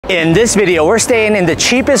In this video, we're staying in the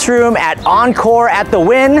cheapest room at Encore at the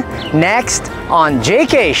Wynn, next on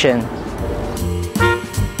Jaycation.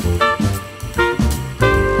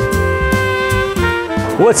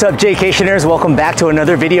 What's up, Jaycationers? Welcome back to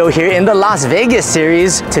another video here in the Las Vegas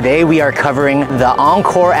series. Today we are covering the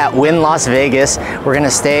Encore at Wynn Las Vegas. We're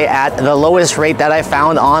gonna stay at the lowest rate that I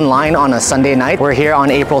found online on a Sunday night. We're here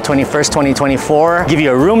on April 21st, 2024. Give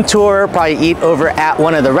you a room tour, probably eat over at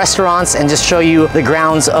one of the restaurants and just show you the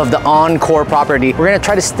grounds of the Encore property. We're gonna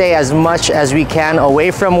try to stay as much as we can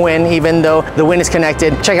away from Wynn, even though the Wynn is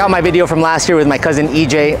connected. Check out my video from last year with my cousin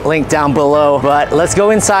EJ, link down below. But let's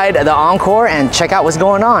go inside the Encore and check out what's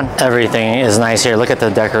going on. Everything is nice here. Look at the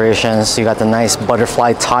decorations. You got the nice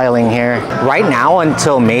butterfly tiling here. Right now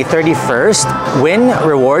until May 31st, Wynn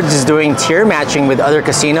Rewards is doing tier matching with other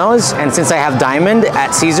casinos. And since I have Diamond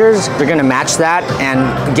at Caesars, they're gonna match that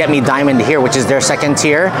and get me Diamond here, which is their second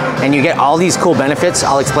tier. And you get all these cool benefits.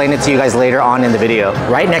 I'll explain it to you guys later on in the video.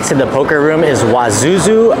 Right next to the poker room is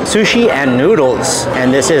Wazuzu Sushi and Noodles.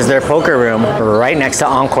 And this is their poker room. Right next to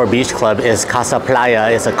Encore Beach Club is Casa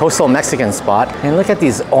Playa. It's a coastal Mexican spot. And look at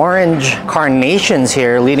these orange carnations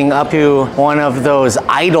here leading up to one of those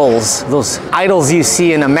idols you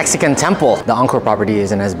see in a Mexican temple. The Encore property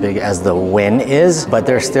isn't as big as the Wynn is, but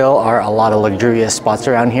there still are a lot of luxurious spots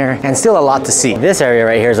around here and still a lot to see. This area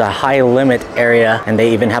right here is a high limit area, and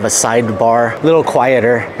they even have a sidebar, a little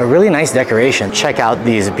quieter, a really nice decoration. Check out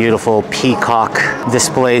these beautiful peacock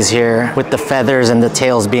displays here with the feathers and the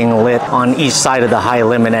tails being lit on each side of the high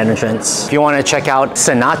limit entrance. If you want to check out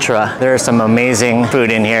Sinatra, there's some amazing food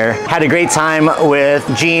in here. Had a great time with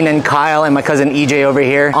Gene and Kyle and my cousin EJ over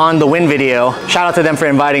here on the Wynn video. Shout out to them for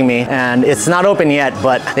inviting me. And it's not open yet,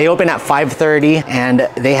 but they open at 5:30 and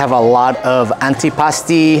they have a lot of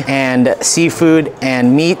antipasti and seafood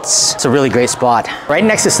and meats. It's a really great spot. Right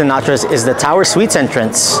next to Sinatra's is the Tower Suites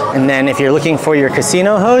entrance. And then if you're looking for your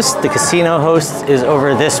casino host, the casino host is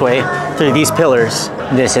over this way through these pillars.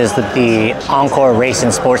 This is the Encore Race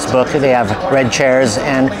and Sportsbook. They have red chairs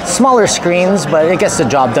and smaller screens, but it gets the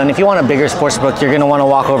job done. If you want a bigger sportsbook, you're gonna wanna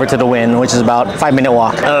walk over to the Wynn, which is about a 5-minute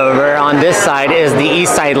walk. Over on this side is the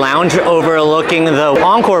East Side Lounge overlooking the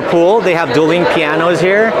Encore pool. They have dueling pianos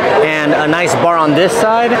here and a nice bar on this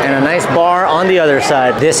side and a nice bar on the other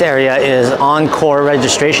side. This area is Encore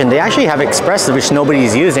registration. They actually have Express, which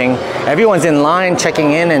nobody's using. Everyone's in line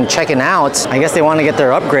checking in and checking out. I guess they wanna get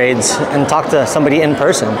their upgrades and talk to somebody in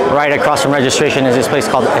person. Right across from registration is this place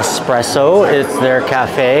called Espresso. It's their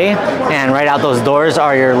cafe. And right out those doors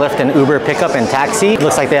are your Lyft and Uber pickup and taxi.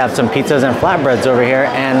 Looks like they have some pizzas and flatbreads over here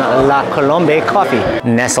and La Colombe coffee.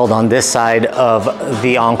 Nestled on this side of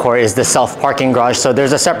the Encore is the self-parking garage. So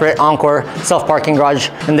there's a separate Encore self-parking garage.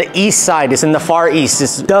 And the east side is in the far east.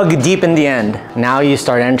 It's dug deep in the end. Now you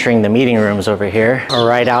start entering the meeting rooms over here.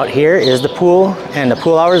 Right out here is the pool. And the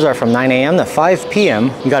pool hours are from 9 a.m. to 5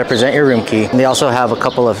 p.m. You gotta present your room key. And they also have a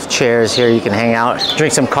couple of chairs here you can hang out,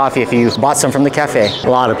 drink some coffee if you bought some from the cafe. A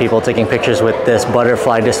lot of people taking pictures with this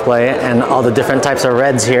butterfly display and all the different types of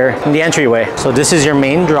reds here in the entryway. So this is your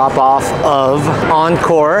main drop off of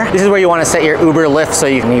Encore. This is where you want to set your Uber Lyft, so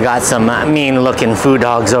you got some mean looking food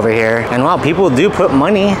dogs over here. And wow, people do put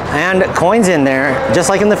money and coins in there, just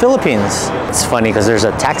like in the Philippines. It's funny because there's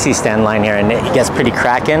a taxi stand line here and it gets pretty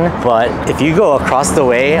cracking. But if you go across the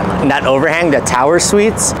way, that overhang, the Tower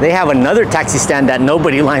Suites, they have another taxi stand that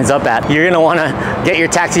nobody lines up at. You're gonna wanna get your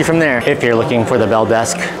taxi from there. If you're looking for the bell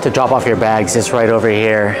desk to drop off your bags, it's right over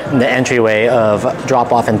here, the entryway of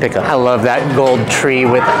drop off and pickup. I love that gold tree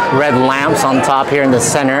with red lamps on top here in the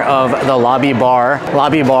center of the lobby bar.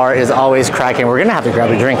 Lobby bar is always cracking. We're gonna have to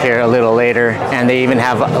grab a drink here a little later. And they even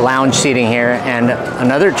have lounge seating here and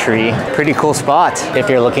another tree. Pretty cool spot. If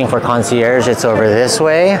you're looking for concierge, it's over this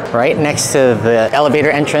way, right next to the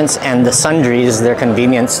elevator entrance and the Sundries, their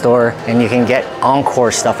convenience store. And you can get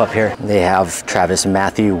Encore stuff up here. They have Travis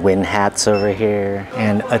Matthew Wynn hats over here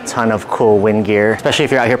and a ton of cool Wynn gear, especially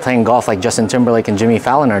if you're out here playing golf like Justin Timberlake and Jimmy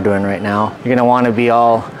Fallon are doing right now. You're gonna wanna be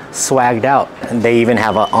all swagged out. And they even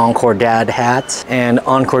have an Encore Dad hat and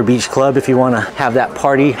Encore Beach Club if you wanna have that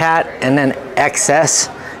party hat. And then XS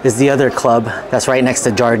is the other club that's right next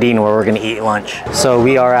to Jardine where we're gonna eat lunch. So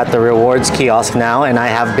we are at the rewards kiosk now and I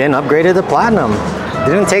have been upgraded to Platinum.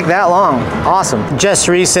 Didn't take that long. Awesome. Just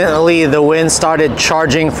recently, the Wynn started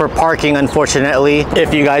charging for parking, unfortunately.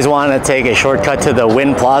 If you guys want to take a shortcut to the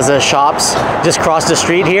Wynn Plaza shops, just cross the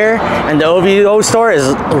street here, and the OVO store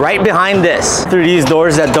is right behind this. Through these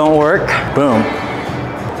doors that don't work, boom.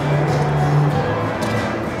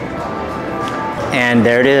 And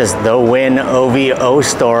there it is, the Wynn OVO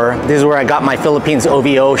store. This is where I got my Philippines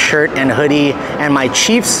OVO shirt and hoodie and my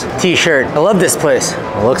Chiefs t-shirt. I love this place.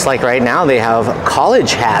 Looks like right now they have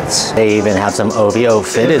college hats. They even have some OVO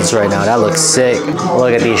fitteds right now. That looks sick.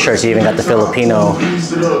 Look at these shirts. You even got the Filipino.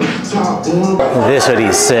 This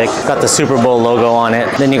hoodie's sick. Got the Super Bowl logo on it.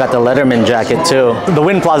 Then you got the Letterman jacket too. The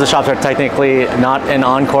Wynn Plaza shops are technically not an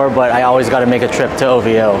Encore, but I always got to make a trip to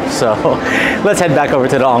OVO. So let's head back over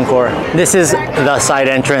to the Encore. This is the side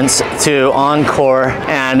entrance to Encore,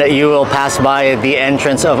 and you will pass by the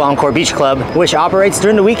entrance of Encore Beach Club, which operates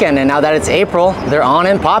during the weekend. And now that it's April, they're on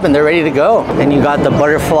and popping. They're ready to go. And you got the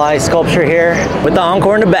butterfly sculpture here with the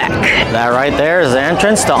Encore in the back. That right there is the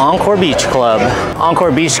entrance to Encore Beach Club.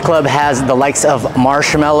 Encore Beach Club has the likes of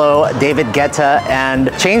Marshmello, David Guetta, and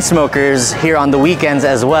Chainsmokers here on the weekends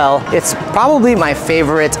as well. It's probably my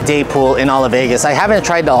favorite day pool in all of Vegas. I haven't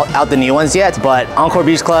tried out the new ones yet, but Encore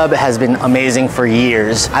Beach Club has been amazing for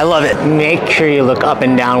years. I love it. Make sure you look up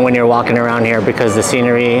and down when you're walking around here because the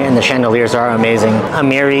scenery and the chandeliers are amazing.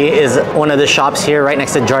 Amiri is one of the shops here right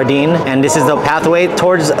next to Jardine, and this is the pathway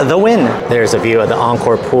towards the Wynn. There's a view of the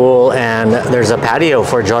Encore pool, and there's a patio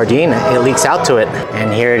for Jardine. It leaks out to it.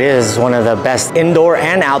 And here it is, one of the best indoor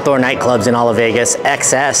and outdoor nightclubs in all of Vegas,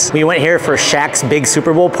 XS. We went here for Shaq's big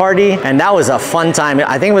Super Bowl party, and that was a fun time.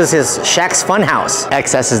 I think it was his Shaq's Fun House.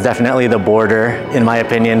 XS is definitely the border, in my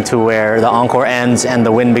opinion, to where the Encore ends and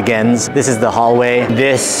the Wynn begins. This is the hallway.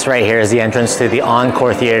 This right here is the entrance to the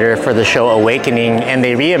Encore Theater for the show Awakening, and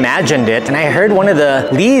they reimagined it. And I heard one of the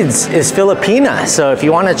leads is Filipina, so if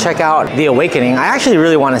you want to check out the Awakening, I actually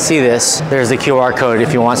really want to see this. There's the QR code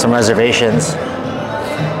if you want some reservations.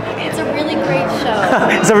 It's a really great show.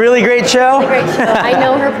 It's a really great show? It's a great show. I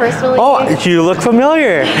know her personally. Oh, you look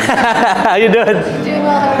familiar. How you doing? Doing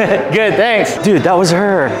well. Good, thanks. Dude, that was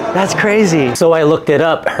her. That's crazy. So I looked it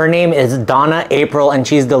up. Her name is Donna April, and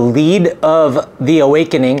she's the lead of The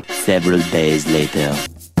Awakening. Several days later.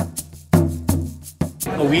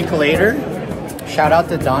 A week later, shout out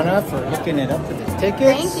to Donna for hooking it up for the tickets.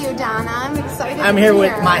 Thank you, Donna. I'm excited. I'm here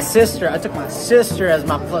with my sister. I took my sister as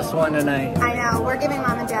my +1 tonight. I know. We're giving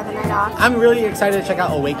Mom and Dad the night off. I'm really excited to check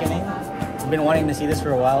out Awakening. I've been wanting to see this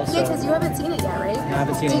for a while. So. Yeah, because you haven't seen it yet, right? I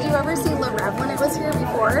haven't seen it. Did you ever see La Rev when it was here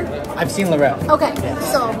before? I've seen Lorel. Okay,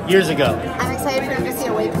 Yes. so Years ago. I'm excited for him to see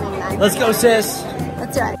Awakening then. Let's go, sis.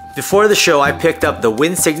 Let's do it. Before the show, I picked up the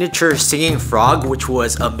Wynn Signature Singing Frog, which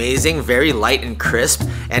was amazing, very light and crisp.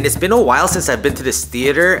 And it's been a while since I've been to this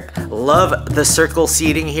theater. Love the circle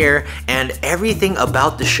seating here, and everything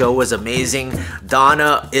about the show was amazing.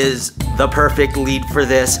 Donna is the perfect lead for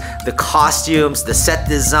this. The costumes, the set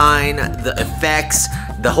design, the effects,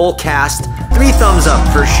 the whole cast. 3 thumbs up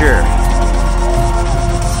for sure.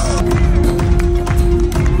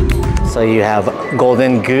 So you have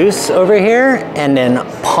Golden Goose over here, and then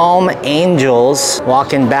Palm Angels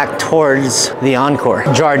walking back towards the Encore.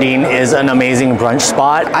 Jardine is an amazing brunch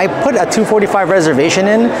spot. I put a 2:45 reservation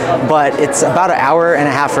in, but it's about an hour and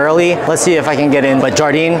a half early. Let's see if I can get in. But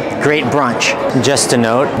Jardine, great brunch. Just to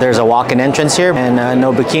note, there's a walk-in entrance here, and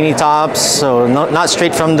no bikini tops, so not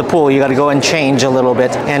straight from the pool. You gotta go and change a little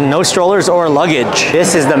bit. And no strollers or luggage.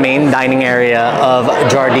 This is the main dining area of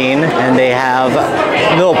Jardine, and they have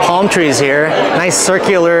little palm trees here, nice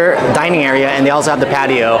circular dining area, and they also have the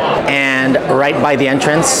patio. And right by the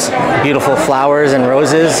entrance, beautiful flowers and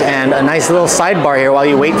roses, and a nice little sidebar here while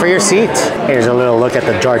you wait for your seat. Here's a little look at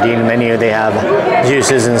the Jardine menu. They have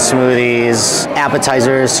juices and smoothies,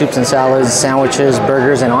 appetizers, soups and salads, sandwiches,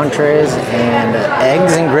 burgers and entrees, and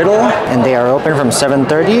eggs and griddle. And they are open from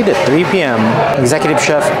 7:30 to 3 p.m. Executive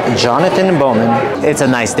Chef Jonathan Bowman. It's a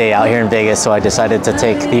nice day out here in Vegas, so I decided to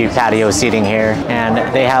take the patio seating here, and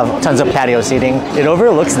they have tons of patio seating. It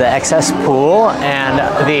overlooks the XS pool and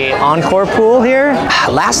the Encore pool here.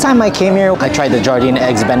 Last time I came here, I tried the Jardine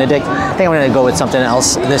Eggs Benedict. I think I'm gonna go with something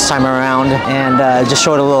else this time around, and just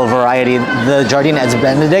showed a little variety. The Jardine Eggs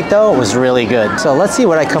Benedict though was really good. So let's see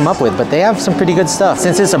what I come up with, but they have some pretty good stuff.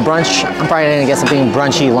 Since it's a brunch, I'm probably gonna get something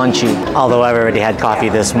brunchy, lunchy. Although I've already had coffee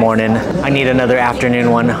this morning, I need another afternoon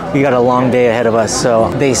one. We got a long day ahead of us, so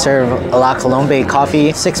they serve La Colombe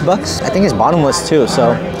coffee, $6. I think it's bottomless too,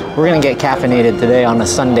 so we're gonna get caffeinated today on a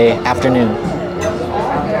Sunday afternoon.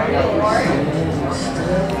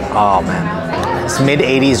 Oh man. It's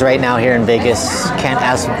mid-80s right now here in Vegas. Can't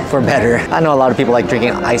ask for better. I know a lot of people like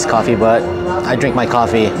drinking iced coffee, but I drink my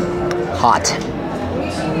coffee hot.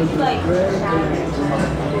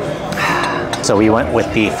 So we went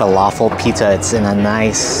with the falafel pizza. It's in a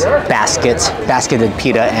nice basketed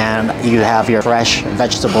pita, and you have your fresh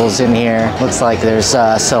vegetables in here. Looks like there's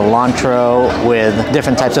cilantro with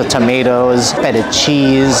different types of tomatoes, feta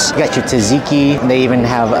cheese. You got your tzatziki, and they even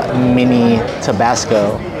have mini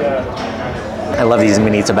Tabasco. I love these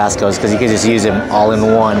mini Tabascos because you can just use them all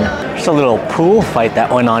in one. There's a little pool fight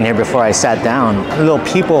that went on here before I sat down. A little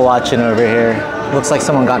people watching over here. Looks like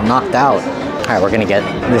someone got knocked out. All right, we're gonna get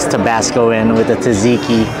this Tabasco in with the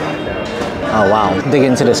tzatziki. Oh wow, dig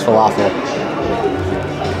into this falafel.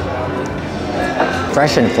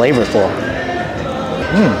 Fresh and flavorful.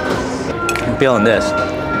 I'm feeling this.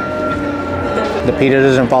 The pita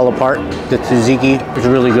doesn't fall apart. The tzatziki is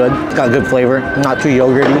really good. It's got good flavor, not too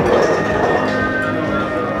yogurty.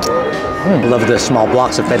 Love the small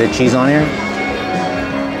blocks of feta cheese on here.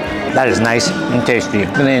 That is nice and tasty.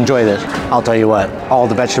 I'm gonna enjoy this. I'll tell you what, all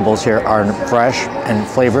the vegetables here are fresh and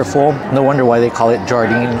flavorful. No wonder why they call it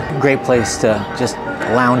Jaydaheat. Great place to just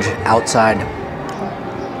lounge outside.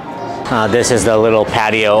 This is the little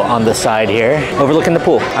patio on the side here, overlooking the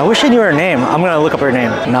pool. I wish I knew her name. I'm gonna look up her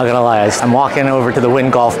name. I'm not gonna lie, I'm walking over to the Wynn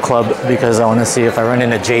Golf Club because I wanna see if I run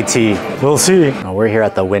into JT. We'll see. We're here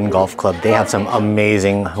at the Wynn Golf Club. They have some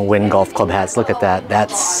amazing Wynn Golf Club hats. Look at that,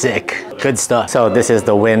 that's sick. Good stuff. So this is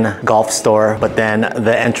the Wynn Golf Store, but then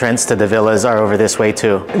the entrance to the villas are over this way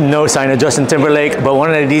too. No sign of Justin Timberlake, but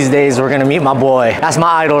one of these days we're gonna meet my boy. That's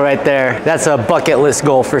my idol right there. That's a bucket list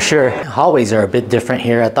goal for sure. Hallways are a bit different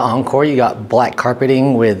here at the Encore. You got black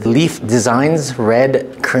carpeting with leaf designs,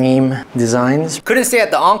 red cream designs. Couldn't stay at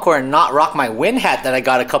the Encore and not rock my Wynn hat that I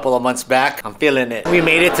got a couple of months back. I'm feeling it. We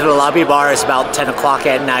made it to the lobby bar. It's about 10 o'clock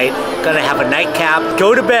at night. Gonna have a nightcap,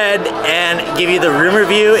 go to bed, and give you the room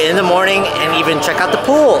review in the morning and even check out the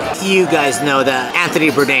pool. You guys know that Anthony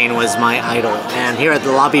Bourdain was my idol. And here at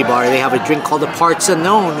the lobby bar, they have a drink called the Parts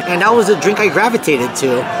Unknown. And that was a drink I gravitated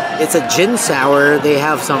to. It's a gin sour. They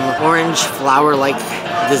have some orange flower-like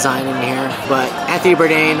design in here. But Anthony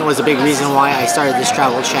Bourdain was a big reason why I started this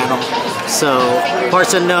travel channel. So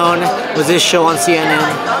Parts Unknown was this show on CNN.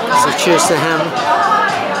 So cheers to him.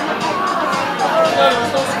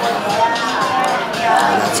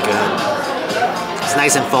 Oh, that's good. It's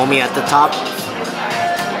nice and foamy at the top.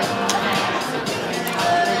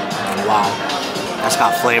 Wow, that's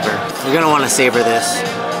got flavor. You're gonna want to savor this.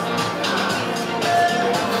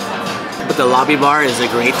 But the lobby bar is a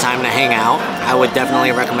great time to hang out. I would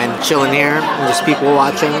definitely recommend chilling here and just people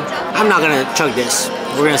watching. I'm not gonna chug this.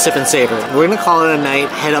 We're gonna sip and savor. We're gonna call it a night,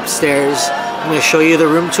 head upstairs. I'm gonna show you the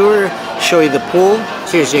room tour, show you the pool.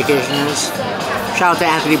 Cheers, Jaycationers. Shout out to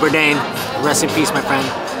Anthony Bourdain. Rest in peace, my friend.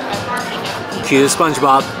 Cue the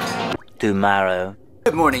SpongeBob. Tomorrow.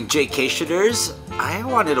 Good morning, Jaycationers. I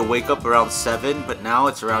wanted to wake up around 7, but now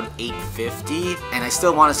it's around 8:50, and I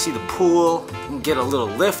still want to see the pool, and get a little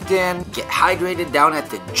lift in, get hydrated down at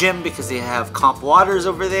the gym because they have comp waters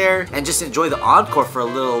over there, and just enjoy the Encore for a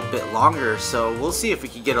little bit longer. So we'll see if we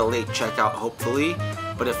can get a late checkout, hopefully.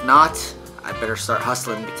 But if not, I better start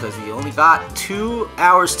hustling because we only got 2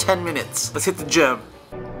 hours, 10 minutes. Let's hit the gym.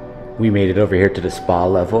 We made it over here to the spa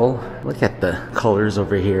level. Look at the colors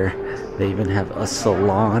over here. They even have a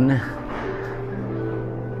salon.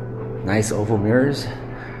 Nice oval mirrors.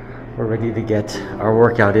 We're ready to get our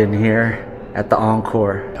workout in here at the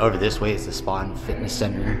Encore. Over this way is the spa and fitness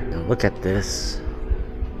center. Now look at this.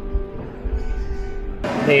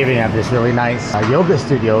 They even have this really nice yoga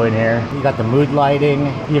studio in here. You got the mood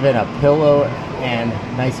lighting, even a pillow and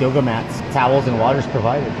nice yoga mats. Towels and waters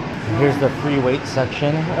provided. Here's the free weight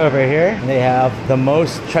section over here. They have the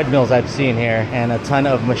most treadmills I've seen here and a ton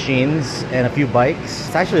of machines and a few bikes.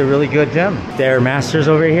 It's actually a really good gym. There are masters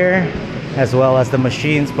over here as well as the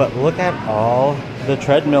machines, but look at all the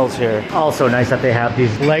treadmills here. Also nice that they have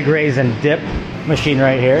these leg raise and dip machine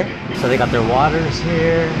right here. So they got their waters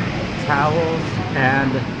here, towels,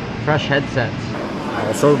 and fresh headsets.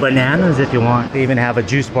 Also bananas if you want. They even have a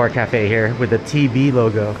juice bar cafe here with the TB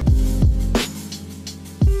logo.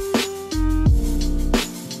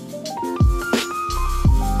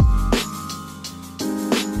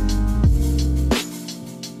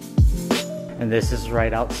 And this is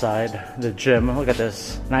right outside the gym. Look at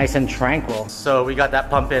this, nice and tranquil. So we got that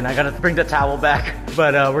pump in. I gotta bring the towel back.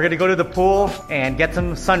 But we're gonna go to the pool and get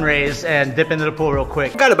some sun rays and dip into the pool real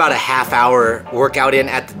quick. Got about a half-hour workout in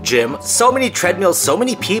at the gym. So many treadmills, so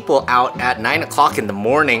many people out at 9 o'clock in the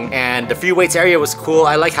morning. And the free weights area was cool.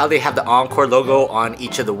 I like how they have the Encore logo on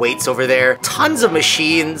each of the weights over there. Tons of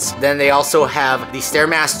machines. Then they also have the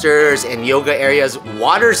Stairmasters and yoga areas.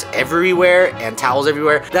 Waters everywhere and towels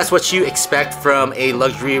everywhere. That's what you expect from a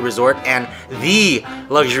luxury resort and the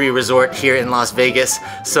luxury resort here in Las Vegas.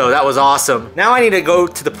 So that was awesome. Now I need to go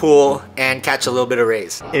to the pool and catch a little bit of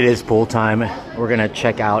rays. It is pool time. We're gonna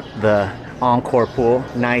check out the Encore pool.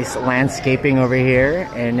 Nice landscaping over here,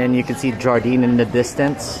 and then you can see Jardine in the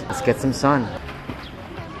distance. Let's get some sun.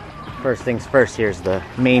 First things first, here's the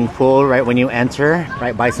main pool right when you enter,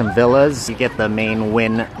 right by some villas. You get the main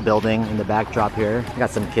Wynn building in the backdrop here. Got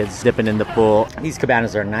some kids dipping in the pool. These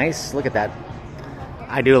cabanas are nice. Look at that.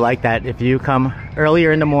 I do like that. If you come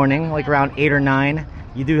earlier in the morning, like around 8 or 9,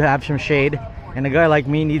 you do have some shade. And a guy like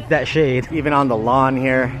me needs that shade. Even on the lawn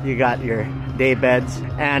here, you got your day beds.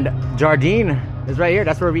 And Jardine is right here.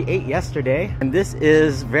 That's where we ate yesterday. And this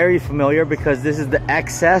is very familiar because this is the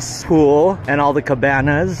excess pool and all the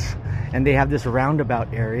cabanas. And they have this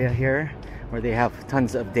roundabout area here where they have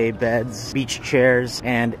tons of day beds, beach chairs,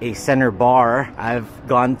 and a center bar. I've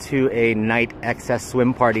gone to a night excess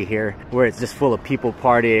swim party here where it's just full of people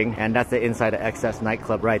partying, and that's the inside of excess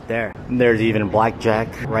nightclub right there. And there's even blackjack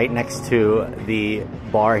right next to the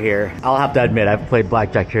bar here. I'll have to admit, I've played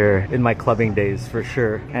blackjack here in my clubbing days for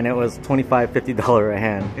sure, and it was $25, $50 a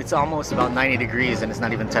hand. It's almost about 90 degrees and it's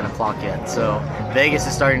not even 10 o'clock yet, so Vegas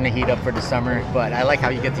is starting to heat up for the summer, but I like how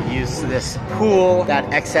you get to use this pool that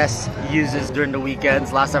excess uses during the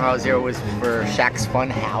weekends. Last time I was here was for Shaq's Fun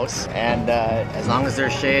House, and as long as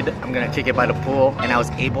there's shade, I'm gonna kick it by the pool. And I was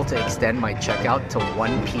able to extend my checkout to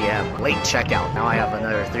 1 p.m. late checkout. Now I have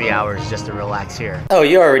another 3 hours just to relax here. Oh,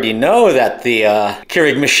 you already know that the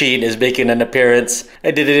Keurig machine is making an appearance. I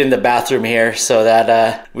did it in the bathroom here so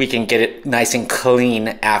that we can get it nice and clean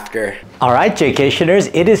after. All right, Jaycationers,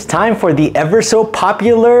 it is time for the ever so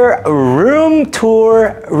popular room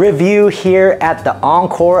tour review here at the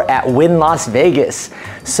Encore at Wynn Las Vegas.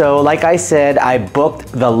 So like I said, I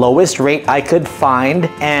booked the lowest rate I could find,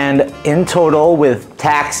 and in total with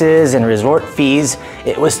taxes and resort fees,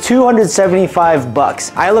 it was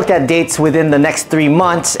 $275. I looked at dates within the next 3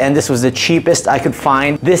 months and this was the cheapest I could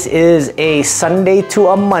find. This is a Sunday to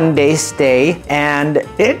a Monday stay, and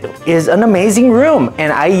it is an amazing room.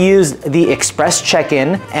 And I used the express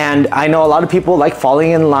check-in, and I know a lot of people like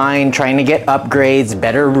falling in line, trying to get upgrades,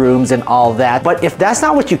 better rooms and all that. But if that's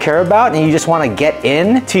not what you care about and you just want to get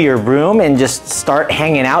in to your room and just start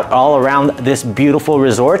hanging out all around this beautiful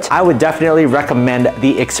resort, I would definitely recommend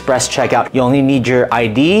the express checkout. You only need your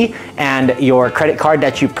ID and your credit card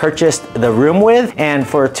that you purchased the room with. And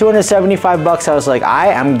for $275, I was like, I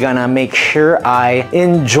am gonna make sure I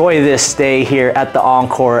enjoy this stay here at the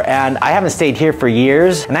Encore. And I haven't stayed here for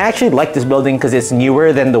years. And I actually like this building because it's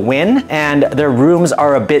newer than the Wynn and their rooms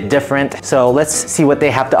are a bit different. So let's see what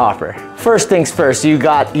they have to offer. First things first, you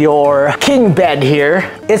got your king bed here.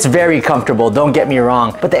 It's very comfortable, don't get me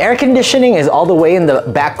wrong. But the air conditioning is all the way in the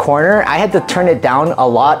back corner. I had to turn it down a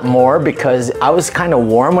lot more because I was kind of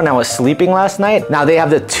warm when I was sleeping last night. Now they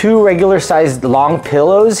have the 2 regular sized long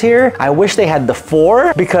pillows here. I wish they had the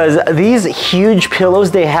 4 because these huge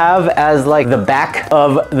pillows they have as like the back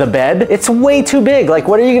of the bed, it's way too big. Like,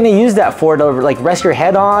 what are you gonna use that for? To like rest your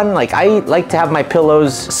head on? Like, I like to have my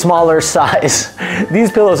pillows smaller size.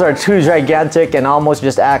 These pillows are too gigantic and almost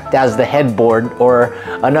just act as the headboard or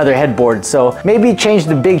another headboard. So maybe change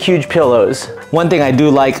the big huge pillows. One thing I do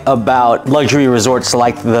like about luxury resorts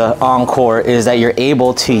like the Encore is that you're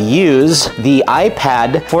able to use the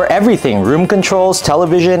iPad for everything. Room controls,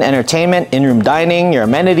 television, entertainment, in-room dining, your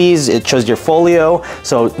amenities. It shows your folio.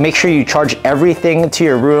 So make sure you charge everything to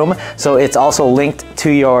your room. So it's also linked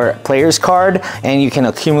to your player's card and you can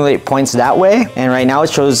accumulate points that way. And right now it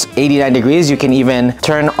shows 89 degrees. You can even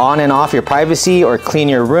turn on and off your privacy or clean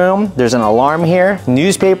your room. There's an alarm here.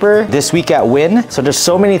 Newspaper, this week at Wynn. So there's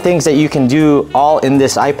so many things that you can do all in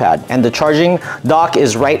this iPad. And the charging dock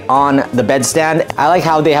is right on the bedstand. I like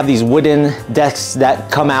how they have these wooden desks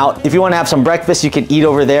that come out. If you want to have some breakfast, you can eat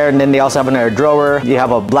over there. And then they also have another drawer. You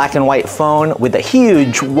have a black and white phone with a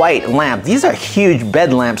huge white lamp. These are huge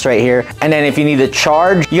bed lamps right here. And then if you need to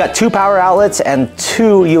charge, you got 2 power outlets and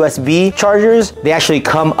 2 USB chargers. They actually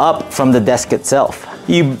come up from the desk itself.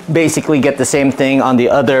 You basically get the same thing on the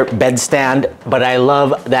other bedstand, but I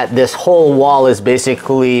love that this whole wall is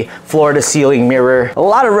basically floor to ceiling mirror. A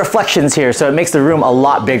lot of reflections here, so it makes the room a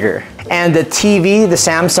lot bigger. And the TV, the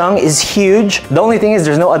Samsung, is huge. The only thing is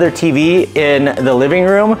there's no other TV in the living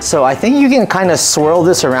room, so I think you can kind of swirl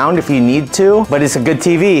this around if you need to, but it's a good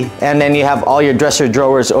TV. And then you have all your dresser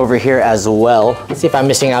drawers over here as well. Let's see if I'm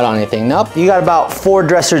missing out on anything. Nope, you got about 4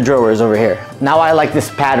 dresser drawers over here. Now I like this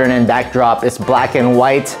pattern and backdrop. It's black and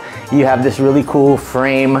white. You have this really cool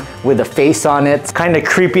frame with a face on it. It's kind of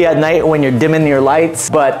creepy at night when you're dimming your lights,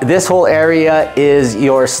 but this whole area is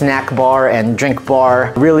your snack bar and drink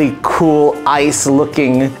bar. Really cool ice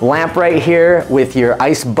looking lamp right here with your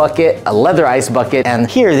ice bucket, a leather ice bucket. And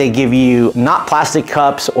here they give you not plastic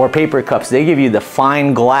cups or paper cups. They give you the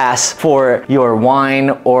fine glass for your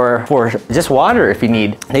wine or for just water if you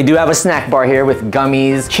need. They do have a snack bar here with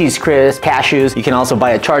gummies, cheese crisps, cashews. You can also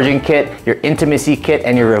buy a charging kit, your intimacy kit,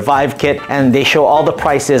 and your revive Revive kit, and they show all the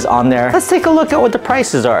prices on there. Let's take a look at what the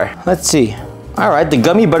prices are. Let's see. All right, the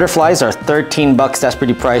gummy butterflies are 13 bucks. That's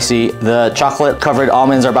pretty pricey. The chocolate covered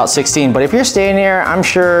almonds are about 16, but if you're staying here, I'm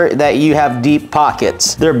sure that you have deep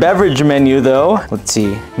pockets. Their beverage menu though, let's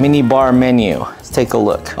see, mini bar menu. Let's take a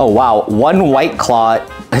look. Oh wow, one White Claw,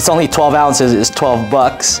 it's only 12 ounces, is 12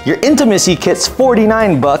 bucks. Your intimacy kit's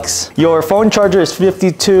 49 bucks. Your phone charger is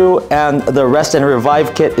 52, and the Rest and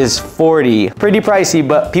Revive kit is 40. Pretty pricey,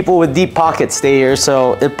 but people with deep pockets stay here,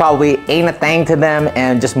 so it probably ain't a thing to them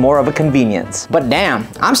and just more of a convenience. But damn,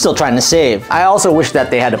 I'm still trying to save. I also wish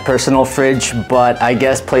that they had a personal fridge, but I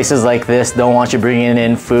guess places like this don't want you bringing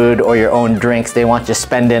in food or your own drinks. They want you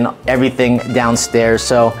spending everything downstairs.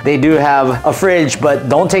 So they do have a fridge, but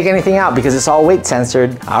don't take anything out because it's all weight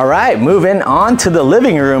censored. All right, moving on to the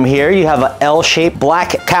living room here. You have an L-shaped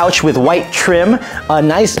black couch with white trim, a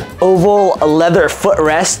nice oval leather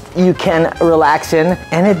footrest you can relax in,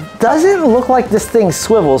 and it doesn't look like this thing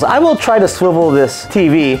swivels. I will try to swivel this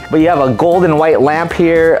TV, but you have a gold and white lamp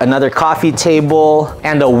here, another coffee table,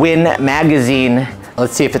 and a Wynn magazine.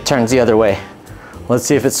 Let's see if it turns the other way. Let's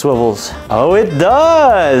see if it swivels. Oh, it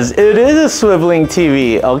does. It is a swiveling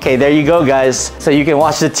TV. Okay, there you go, guys. So you can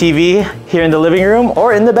watch the TV here in the living room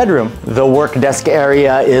or in the bedroom. The work desk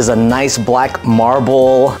area is a nice black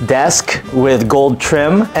marble desk with gold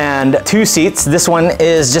trim and 2 seats. This one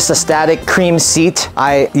is just a static cream seat.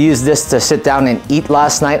 I used this to sit down and eat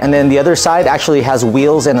last night. And then the other side actually has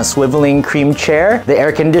wheels and a swiveling cream chair. The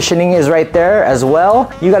air conditioning is right there as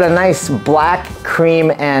well. You got a nice black,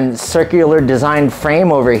 cream, and circular design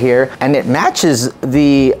frame over here, and it matches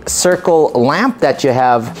the circle lamp that you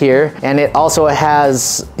have here, and it also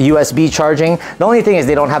has USB charging. The only thing is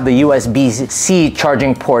they don't have the USB-C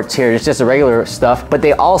charging ports here. It's just the regular stuff, but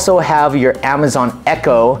they also have your Amazon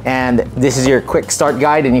Echo, and this is your quick start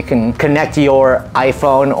guide, and you can connect your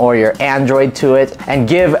iPhone or your Android to it and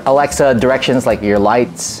give Alexa directions like your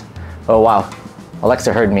lights. Oh wow,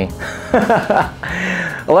 Alexa heard me.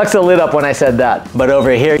 Alexa lit up when I said that. But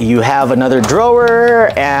over here you have another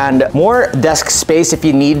drawer and more desk space if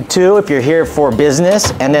you need to, if you're here for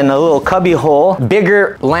business, and then a little cubby hole,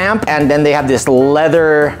 bigger lamp, and then they have this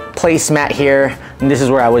leather placemat here. And this is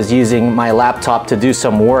where I was using my laptop to do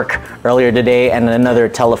some work earlier today, and another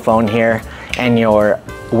telephone here, and your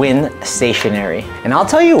Wynn stationery. And I'll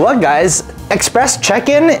tell you what, guys, express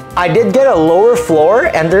check-in, I did get a lower floor,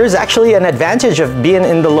 and there's actually an advantage of being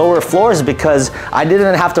in the lower floors because I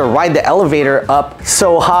didn't have to ride the elevator up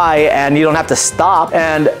so high and you don't have to stop.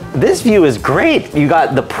 And this view is great. You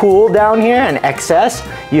got the pool down here and excess.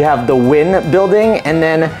 You have the Wynn building and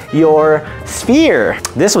then your sphere.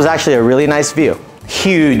 This was actually a really nice view.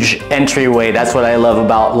 Huge entryway. That's what I love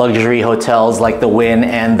about luxury hotels like the Wynn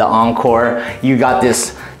and the Encore. You got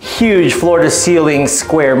this huge floor-to-ceiling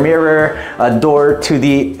square mirror, a door to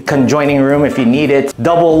the conjoining room if you need it.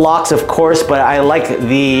 Double locks, of course, but I like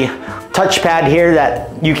the touchpad here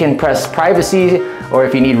that you can press privacy, or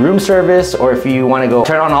if you need room service, or if you want to go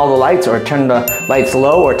turn on all the lights or turn the lights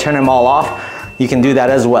low or turn them all off, you can do that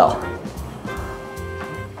as well.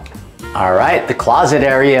 All right, the closet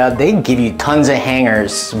area, they give you tons of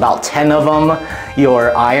hangers, about 10 of them,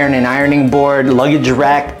 your iron and ironing board, luggage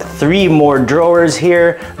rack, 3 more drawers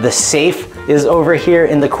here, the safe is over here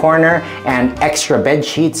in the corner, and extra bed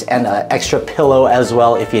sheets and an extra pillow as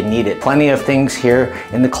well if you need it. Plenty of things here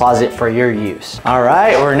in the closet for your use. All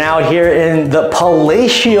right, we're now here in the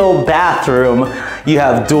palatial bathroom. You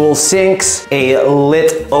have dual sinks, a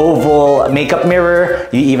lit oval makeup mirror.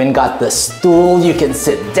 You even got the stool you can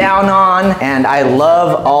sit down on. And I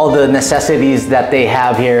love all the necessities that they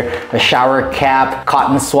have here. A shower cap,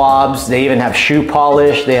 cotton swabs. They even have shoe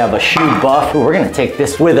polish. They have a shoe buff. Ooh, we're gonna take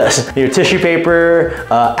this with us. Your tissue paper,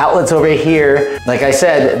 outlets over here. Like I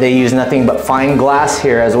said, they use nothing but fine glass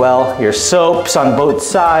here as well. Your soaps on both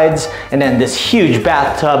sides. And then this huge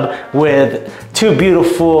bathtub with 2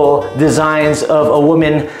 beautiful designs of a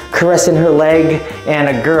woman caressing her leg and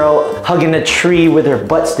a girl hugging a tree with her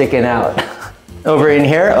butt sticking out. Over in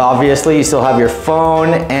here, obviously, you still have your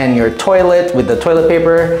phone and your toilet with the toilet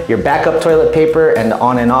paper, your backup toilet paper, and the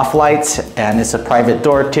on and off lights, and it's a private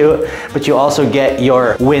door too. But you also get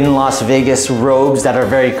your Wynn Las Vegas robes that are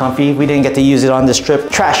very comfy. We didn't get to use it on this trip.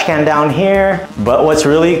 Trash can down here. But what's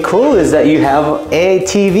really cool is that you have a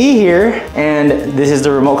TV here, and this is the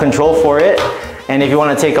remote control for it. And if you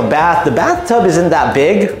want to take a bath, the bathtub isn't that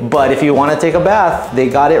big, but if you want to take a bath, they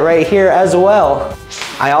got it right here as well.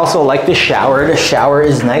 I also like the shower. The shower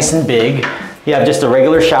is nice and big. You have just a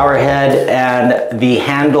regular shower head and the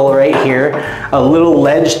handle right here, a little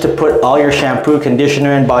ledge to put all your shampoo,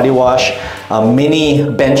 conditioner, and body wash, a mini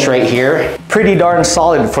bench right here. Pretty darn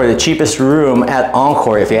solid for the cheapest room at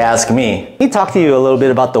Encore, if you ask me. Let me talk to you a little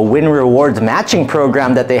bit about the Wynn Rewards matching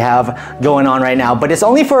program that they have going on right now, but it's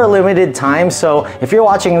only for a limited time. So if you're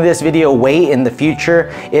watching this video way in the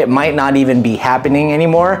future, it might not even be happening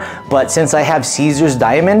anymore. But since I have Caesar's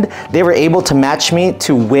Diamond, they were able to match me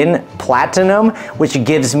to Wynn Platinum, which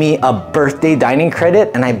gives me a birthday dining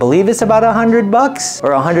credit, and I believe it's about $100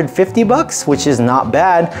 or $150, which is not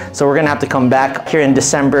bad. So we're gonna have to come back here in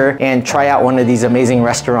December and try out one of these amazing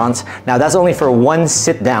restaurants. Now that's only for one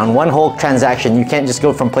sit down, one whole transaction. You can't just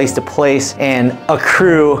go from place to place and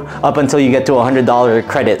accrue up until you get to $100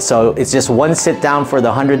 credit. So it's just one sit down for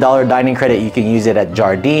the $100 dining credit. You can use it at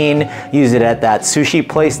Jardine, use it at that sushi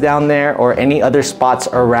place down there, or any other spots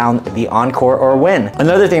around the Encore or Wynn.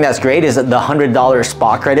 Another thing that's great is the $100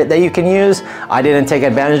 spa credit that you can use. I didn't take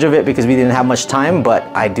advantage of it because we didn't have much time, but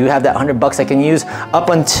I do have that $100 I can use up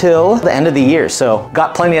until the end of the year. So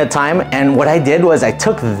got plenty of time. And what I did was I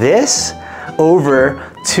took this over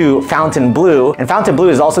to Fountain Blue, and Fountain Blue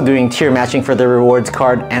is also doing tier matching for the rewards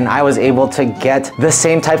card, and I was able to get the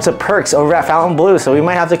same types of perks over at Fountain Blue. So we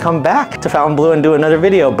might have to come back to Fountain Blue and do another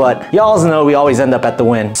video, but y'all know we always end up at the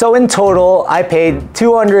Wynn. So in total, I paid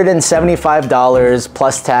 $275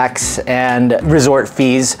 plus tax and resort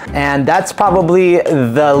fees, and that's probably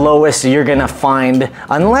the lowest you're gonna find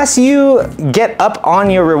unless you get up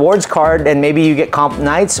on your rewards card and maybe you get comp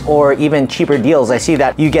nights or even cheaper deals. I see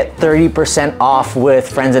that you get 30% off with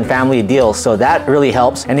friends and family deals, so that really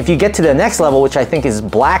helps. And if you get to the next level, which I think is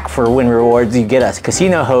black for Wynn Rewards, you get a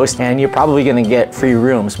casino host and you're probably gonna get free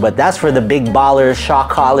rooms, but that's for the big ballers, shot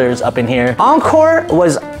callers up in here. Encore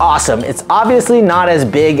was awesome. It's obviously not as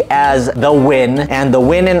big as the Wynn, and the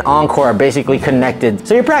Wynn and Encore are basically connected.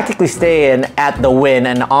 So you're practically staying at the Wynn,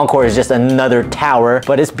 and Encore is just another tower,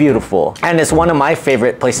 but it's beautiful. And it's one of my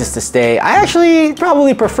favorite places to stay. I actually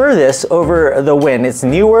probably prefer this over the Wynn. It's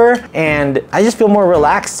newer, and I just feel more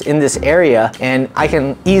relaxed in this area, and I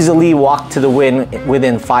can easily walk to the Wynn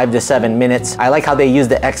within 5 to 7 minutes. I like how they use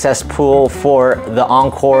the excess pool for the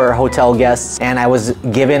Encore hotel guests, and I was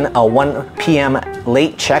given a 1 p.m.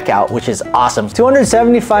 late checkout, which is awesome.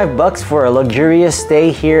 $275 for a luxurious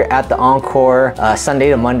stay here at the Encore, Sunday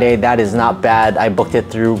to Monday. That is not bad. I booked it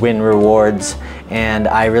through Wynn Rewards, and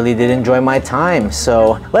I really did enjoy my time.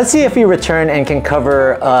 So let's see if we return and can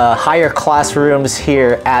cover higher class rooms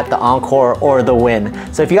here at the Encore or the Wynn.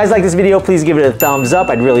 So if you guys like this video, please give it a thumbs up.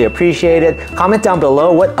 I'd really appreciate it. Comment down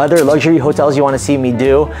below what other luxury hotels you want to see me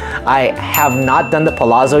do. I have not done the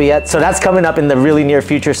Palazzo yet, so that's coming up in the really near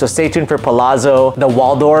future. So stay tuned for Palazzo, the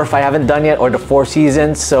Waldorf I haven't done yet, or the Four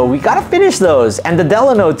Seasons. So we gotta finish those. And the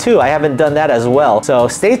Delano too, I haven't done that as well. So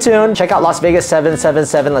stay tuned. Check out Las Vegas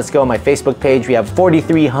 777. Let's go on my Facebook page. We have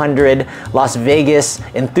 4,300 Las Vegas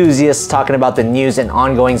enthusiasts talking about the news and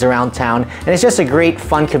ongoings around town. And it's just a great,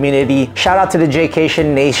 fun community. Shout out to the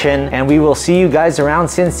Jaycation Nation, and we will see you guys around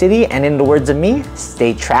Sin City. And in the words of me,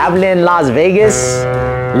 stay traveling Las Vegas.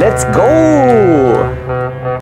 Let's go!